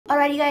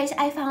Alrighty guys,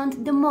 I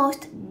found the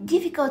most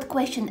difficult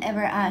question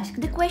ever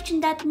asked. The question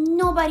that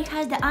nobody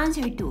has the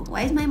answer to.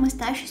 Why is my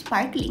mustache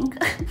sparkling?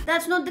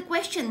 That's not the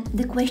question.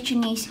 The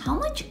question is, how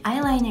much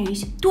eyeliner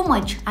is too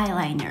much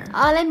eyeliner?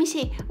 Let me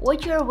see.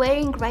 What you're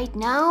wearing right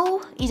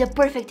now is a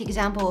perfect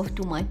example of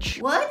too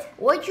much. What?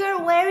 What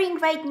you're wearing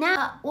right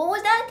now? What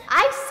was that?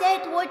 I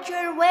said what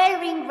you're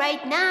wearing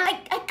right now.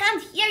 I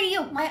can't hear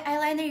you. My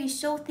eyeliner is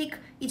so thick,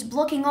 it's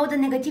blocking all the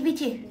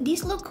negativity.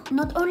 This look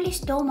not only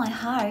stole my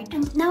heart,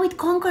 and now it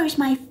conquers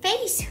my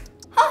face.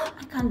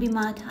 I can't be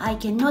mad. I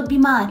cannot be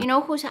mad. You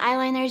know who's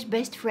eyeliner's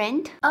best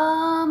friend?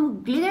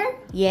 Glitter?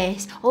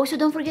 Yes. Also,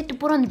 don't forget to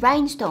put on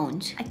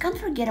rhinestones. I can't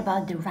forget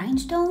about the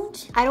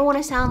rhinestones. I don't want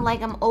to sound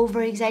like I'm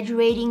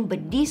over-exaggerating,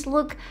 but this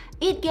look,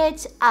 it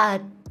gets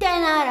a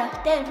 10 out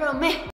of 10 from me.